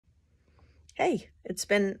Hey, it's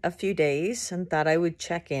been a few days and thought I would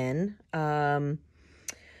check in.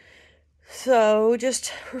 So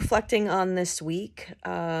just reflecting on this week.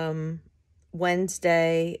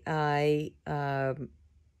 Wednesday, I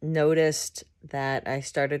noticed that I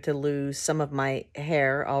started to lose some of my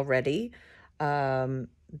hair already.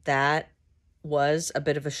 That was a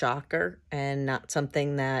bit of a shocker and not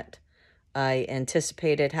something that I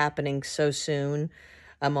anticipated happening so soon.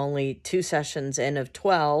 I'm only 2 sessions in of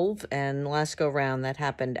 12, and last go round that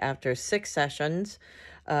happened after 6 sessions,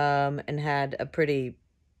 and had a pretty,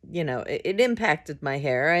 it impacted my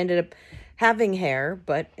hair. I ended up having hair,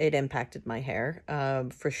 but it impacted my hair,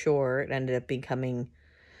 for sure. It ended up becoming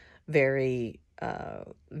very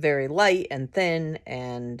light and thin,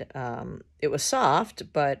 and it was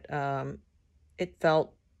soft, but it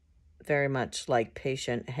felt very much like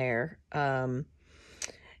patient hair.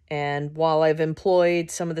 And while I've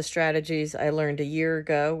employed some of the strategies I learned a year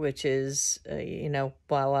ago, which is,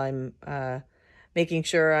 while I'm making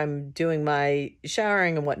sure I'm doing my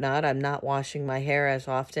showering and whatnot, I'm not washing my hair as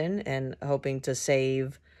often and hoping to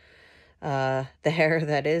save the hair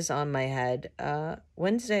that is on my head.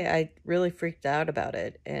 Wednesday, I really freaked out about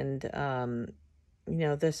it. And,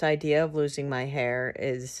 this idea of losing my hair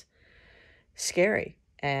is scary.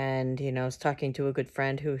 And, I was talking to a good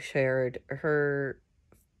friend who shared her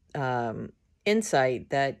insight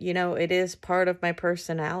that, it is part of my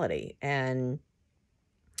personality. And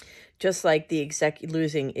just like the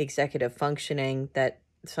losing executive functioning that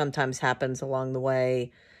sometimes happens along the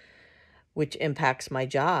way, which impacts my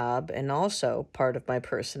job and also part of my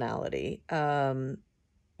personality, and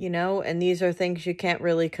these are things you can't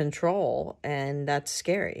really control, and that's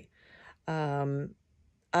scary.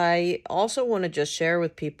 I also want to just share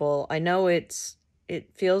with people, I know it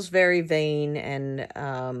feels very vain,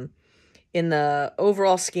 and in the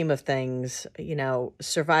overall scheme of things,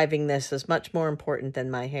 surviving this is much more important than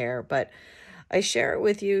my hair, but I share it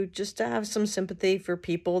with you just to have some sympathy for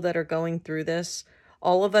people that are going through this.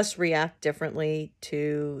 All of us react differently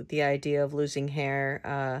to the idea of losing hair.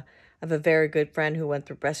 I have a very good friend who went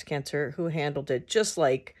through breast cancer who handled it just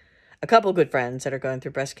like a couple good friends that are going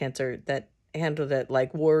through breast cancer that handled it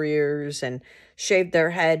like warriors and shaved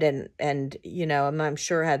their head and I'm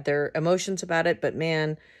sure had their emotions about it, but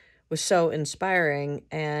man, was so inspiring.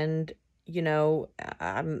 And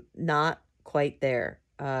I'm not quite there.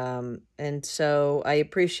 And so I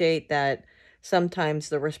appreciate that sometimes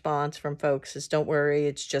the response from folks is, don't worry,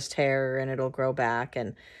 it's just hair and it'll grow back.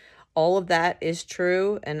 And all of that is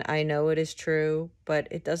true. And I know it is true, but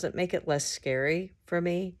it doesn't make it less scary for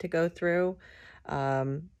me to go through.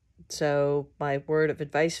 So my word of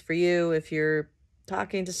advice for you, if you're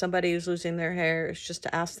talking to somebody who's losing their hair, is just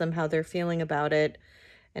to ask them how they're feeling about it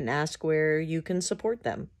and ask where you can support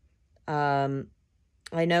them. I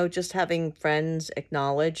know just having friends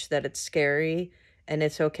acknowledge that it's scary and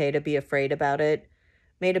it's okay to be afraid about it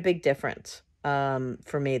made a big difference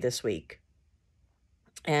for me this week.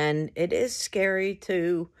 And it is scary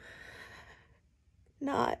to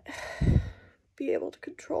not be able to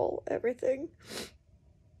control everything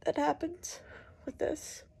that happens with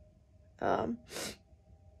this. At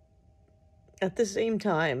the same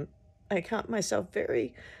time, I count myself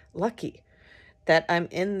very lucky that I'm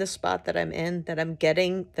in the spot that I'm in, that I'm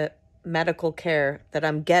getting the medical care that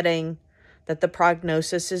I'm getting, that the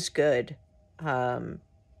prognosis is good. And,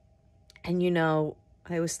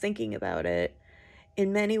 I was thinking about it.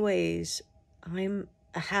 In many ways, I'm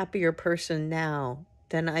a happier person now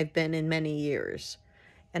than I've been in many years.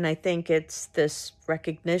 And I think it's this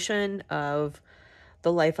recognition of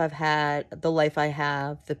the life I've had, the life I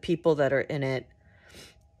have, the people that are in it,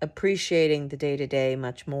 appreciating the day-to-day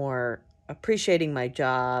much more, appreciating my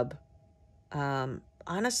job,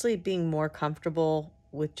 honestly being more comfortable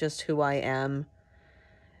with just who I am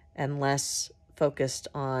and less focused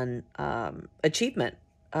on achievement.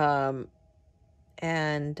 And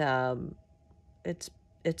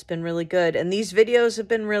it's been really good. And these videos have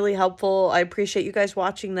been really helpful. I appreciate you guys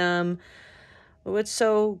watching them. What's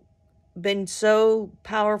been so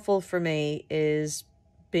powerful for me is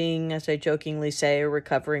being, as I jokingly say, a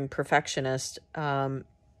recovering perfectionist. I'm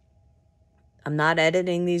not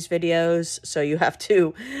editing these videos, so you have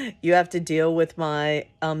to deal with my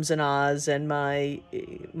ums and ahs and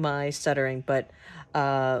my stuttering, but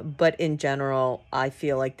in general, I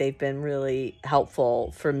feel like they've been really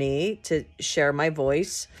helpful for me to share my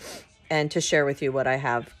voice and to share with you what I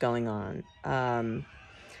have going on.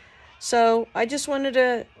 So I just wanted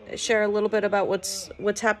to share a little bit about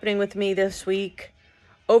what's happening with me this week.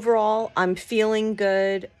 Overall, I'm feeling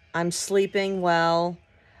good. I'm sleeping well.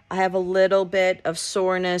 I have a little bit of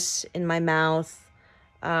soreness in my mouth.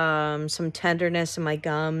 some tenderness in my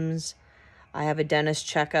gums. I have a dentist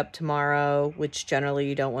checkup tomorrow, which generally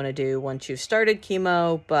you don't want to do once you've started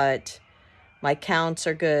chemo, but my counts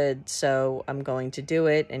are good, so I'm going to do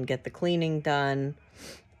it and get the cleaning done.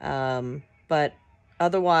 But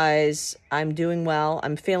otherwise, I'm doing well.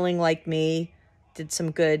 I'm feeling like me. Did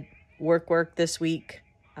some good work this week.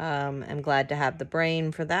 I'm glad to have the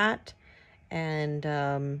brain for that.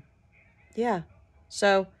 And yeah,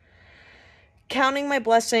 so counting my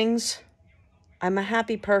blessings. I'm a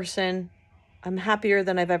happy person. I'm happier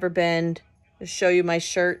than I've ever been. I'll show you my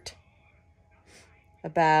shirt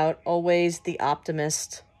about always the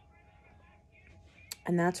optimist.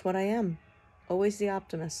 And that's what I am. Always the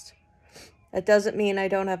optimist. That doesn't mean I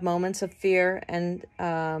don't have moments of fear and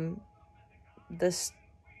the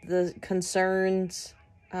concerns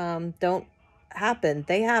don't happen.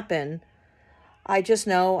 They happen. I just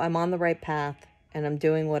know I'm on the right path and I'm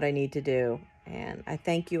doing what I need to do. And I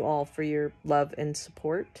thank you all for your love and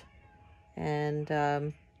support. And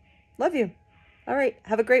love you. All right.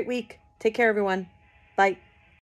 Have a great week. Take care, everyone. Bye.